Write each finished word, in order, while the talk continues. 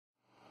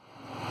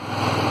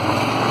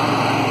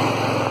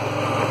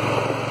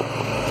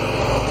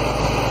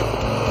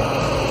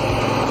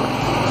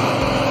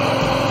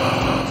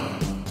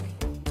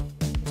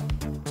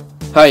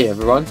Hi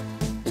everyone!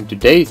 In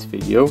today's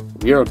video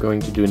we are going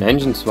to do an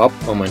engine swap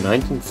on my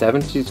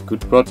 1970s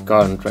Gutbrod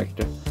garden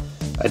tractor.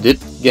 I did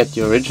get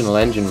the original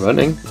engine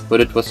running, but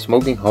it was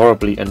smoking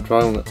horribly and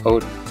drawing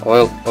out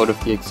oil out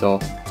of the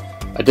exhaust.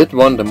 I did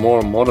want a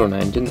more modern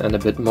engine and a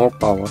bit more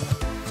power.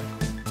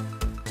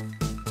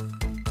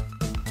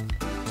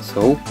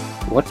 So,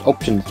 what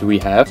options do we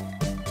have?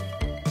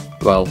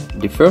 Well,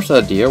 the first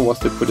idea was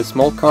to put a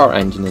small car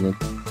engine in it,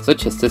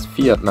 such as this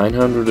Fiat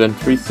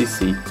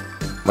 903cc.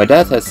 My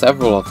dad has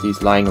several of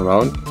these lying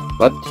around,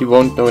 but he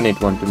won't donate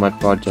one to my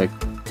project,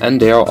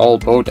 and they are all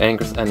boat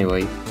anchors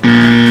anyway.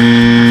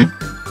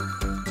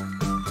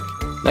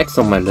 Next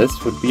on my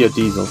list would be a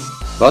diesel,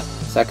 but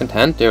second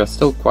hand they are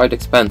still quite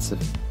expensive,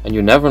 and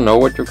you never know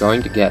what you're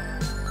going to get.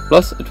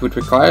 Plus it would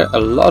require a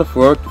lot of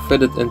work to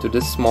fit it into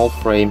this small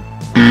frame.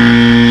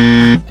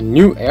 A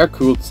new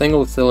air-cooled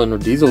single-cylinder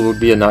diesel would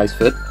be a nice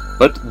fit,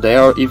 but they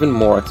are even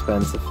more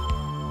expensive.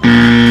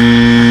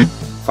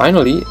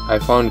 Finally, I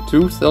found a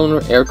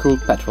 2-cylinder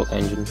air-cooled petrol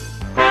engine.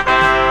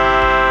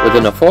 With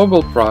an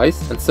affordable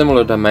price and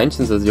similar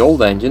dimensions as the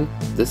old engine,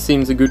 this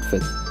seems a good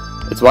fit.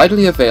 It's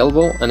widely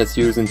available and it's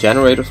used in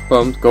generators,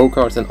 pumps,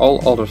 go-karts and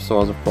all other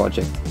sorts of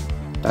projects.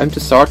 Time to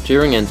start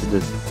tearing into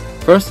this.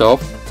 First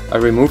off, I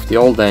removed the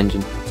old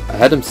engine. I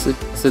had them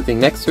sitting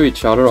next to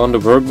each other on the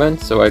workbench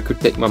so I could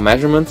take my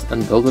measurements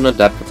and build an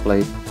adapter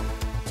plate.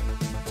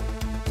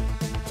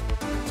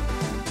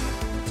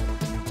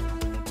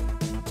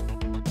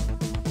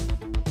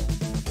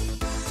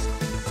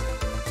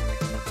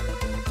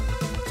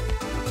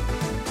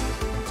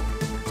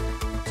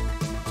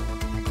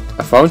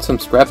 I found some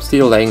scrap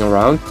steel laying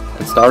around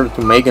and started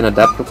to make an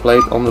adapter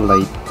plate on the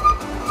lathe.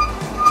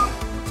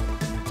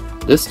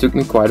 This took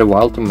me quite a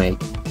while to make.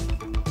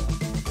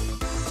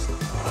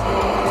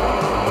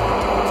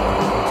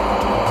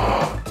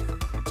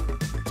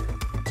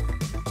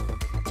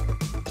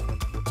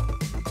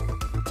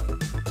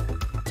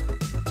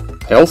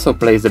 I also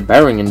placed a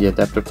bearing in the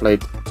adapter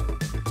plate.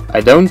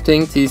 I don't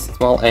think these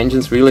small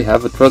engines really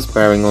have a truss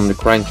bearing on the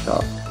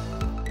crankshaft.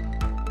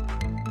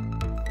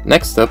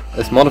 Next up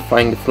is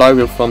modifying the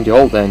flywheel from the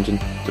old engine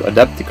to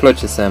adapt the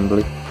clutch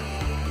assembly.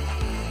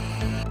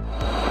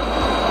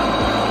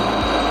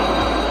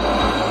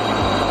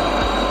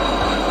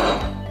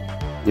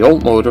 The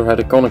old motor had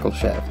a conical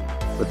shaft,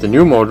 but the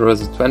new motor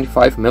has a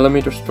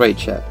 25mm straight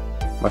shaft.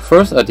 My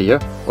first idea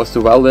was to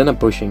weld in a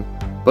bushing,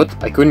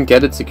 but I couldn't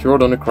get it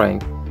secured on the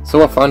crank,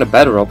 so I found a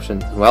better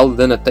option and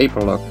welded in a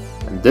taper lock,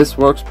 and this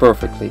works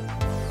perfectly.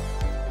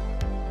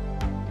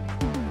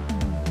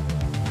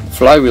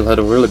 The flywheel had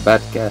a really bad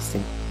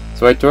casting,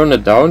 so I turned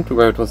it down to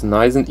where it was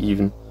nice and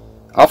even.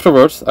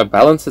 Afterwards I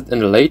balanced it in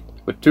the lathe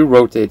with 2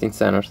 rotating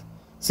centers.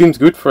 Seems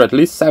good for at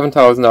least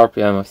 7000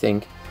 RPM, I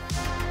think.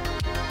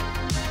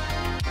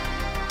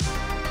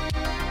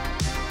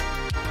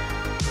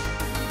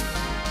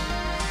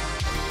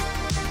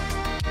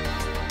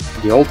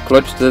 The old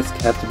clutch disc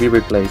had to be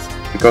replaced,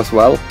 because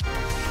well,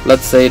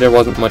 let's say there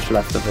wasn't much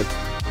left of it.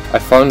 I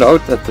found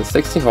out that the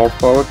 16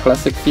 horsepower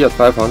classic Fiat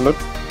 500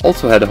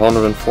 also had a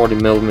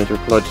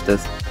 140mm clutch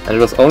disc, and it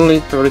was only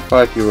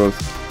 35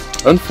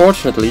 euros.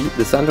 Unfortunately,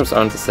 the centers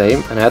aren't the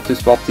same and I had to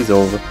swap these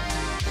over.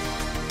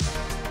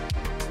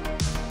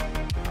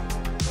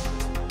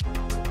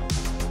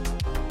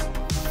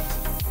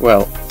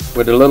 Well,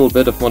 with a little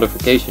bit of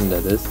modification,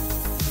 that is.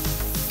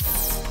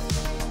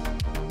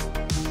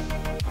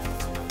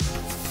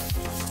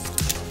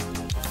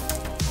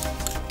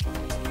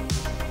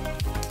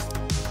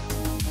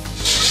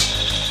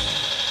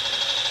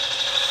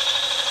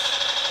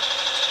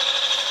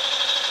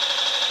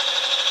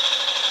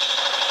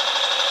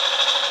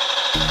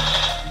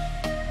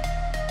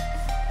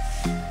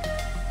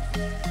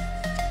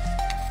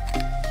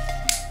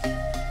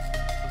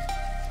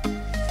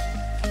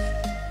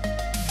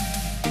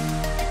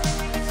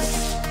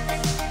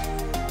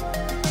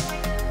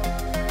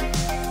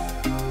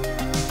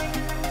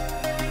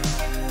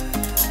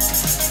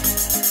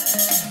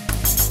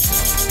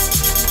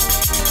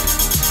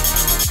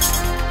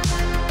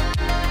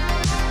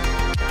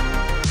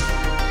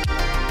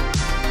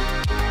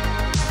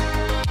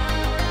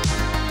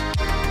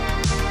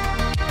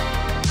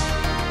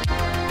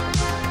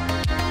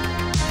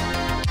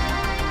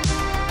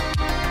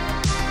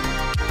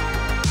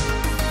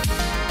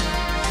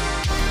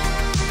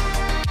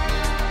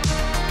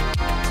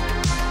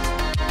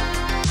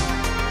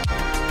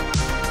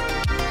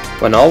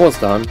 When all was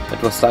done,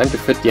 it was time to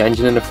fit the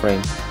engine in the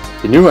frame.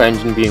 The new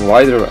engine, being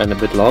wider and a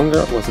bit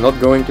longer, was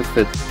not going to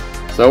fit,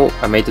 so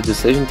I made the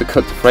decision to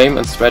cut the frame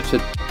and stretch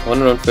it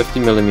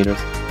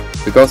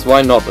 150mm, because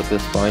why not at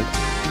this point?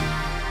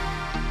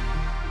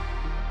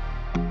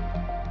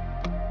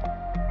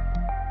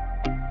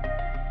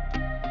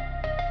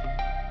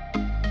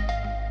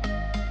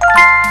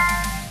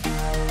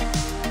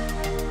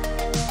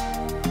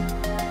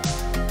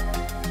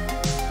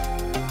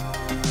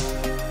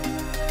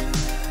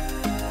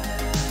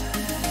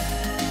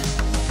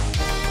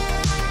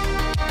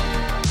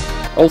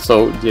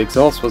 Also, the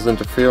exhaust was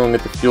interfering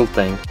with the fuel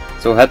tank,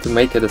 so I had to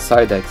make it a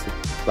side exit,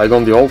 like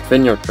on the old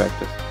vineyard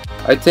tractors.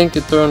 I think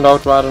it turned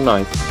out rather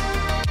nice.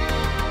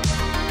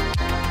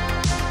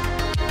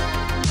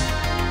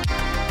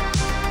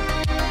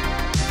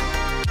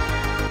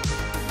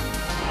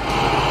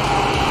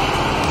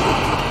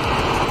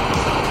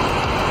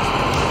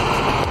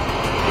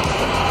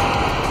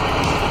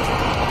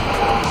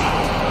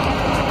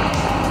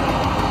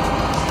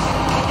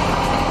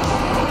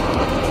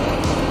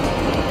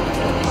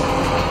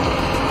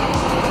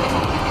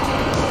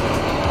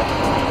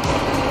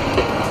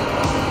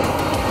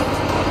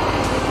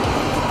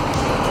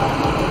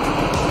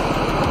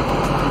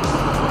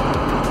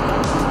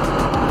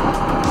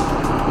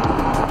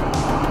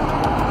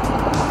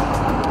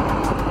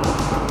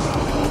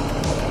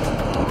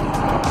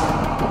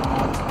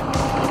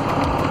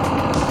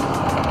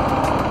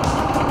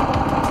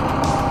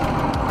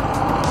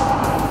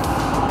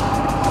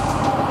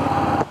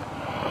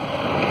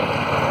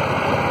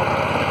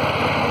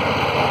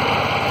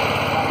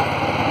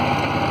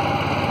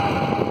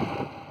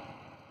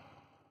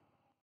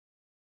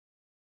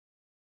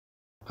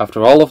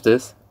 After all of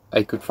this,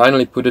 I could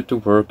finally put it to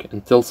work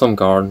and till some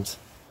gardens.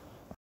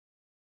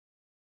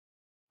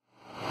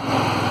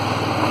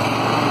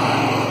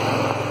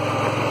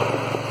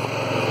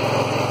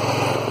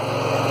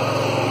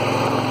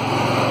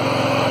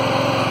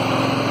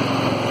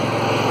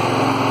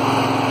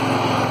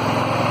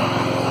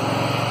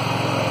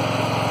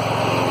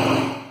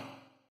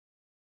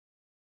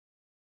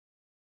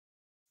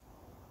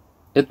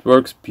 It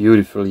works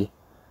beautifully,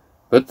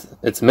 but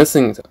it's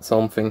missing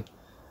something.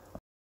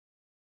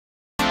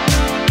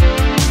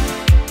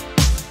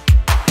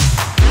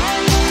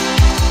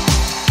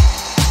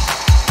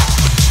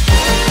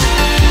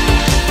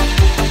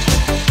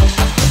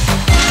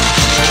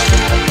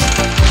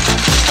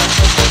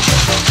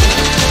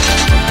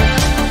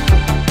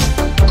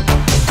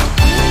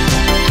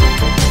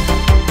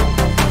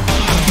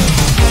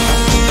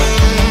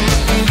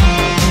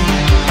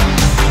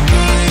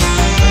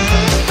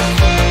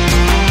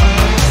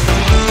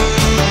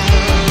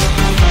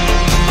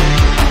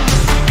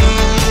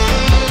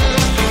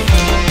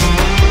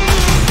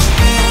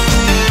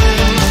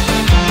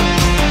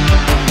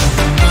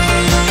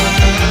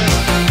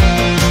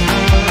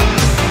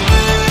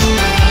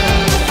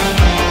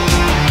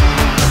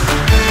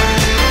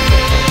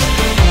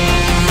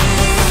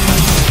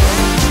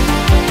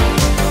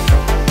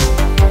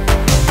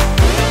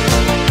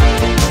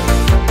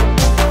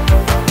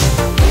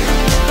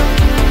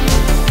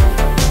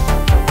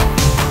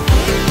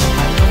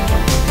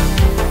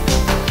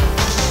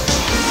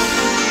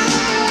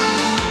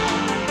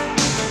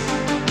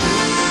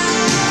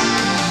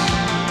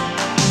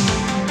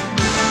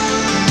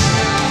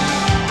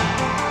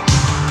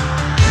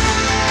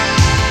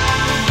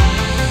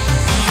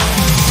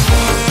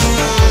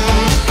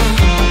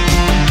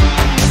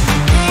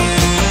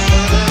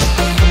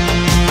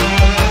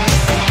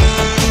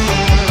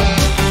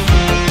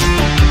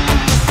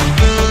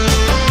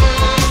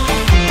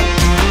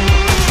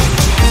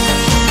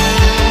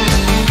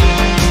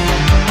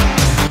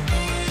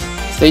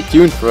 Stay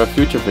tuned for a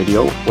future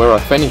video where I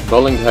finish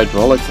building the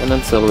hydraulics and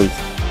ancillaries.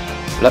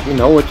 Let me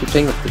know what you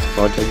think of this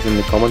project in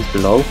the comments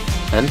below,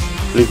 and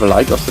leave a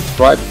like or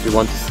subscribe if you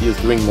want to see us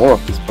doing more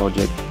of this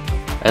project.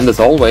 And as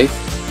always,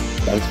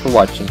 thanks for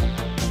watching.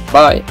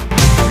 Bye!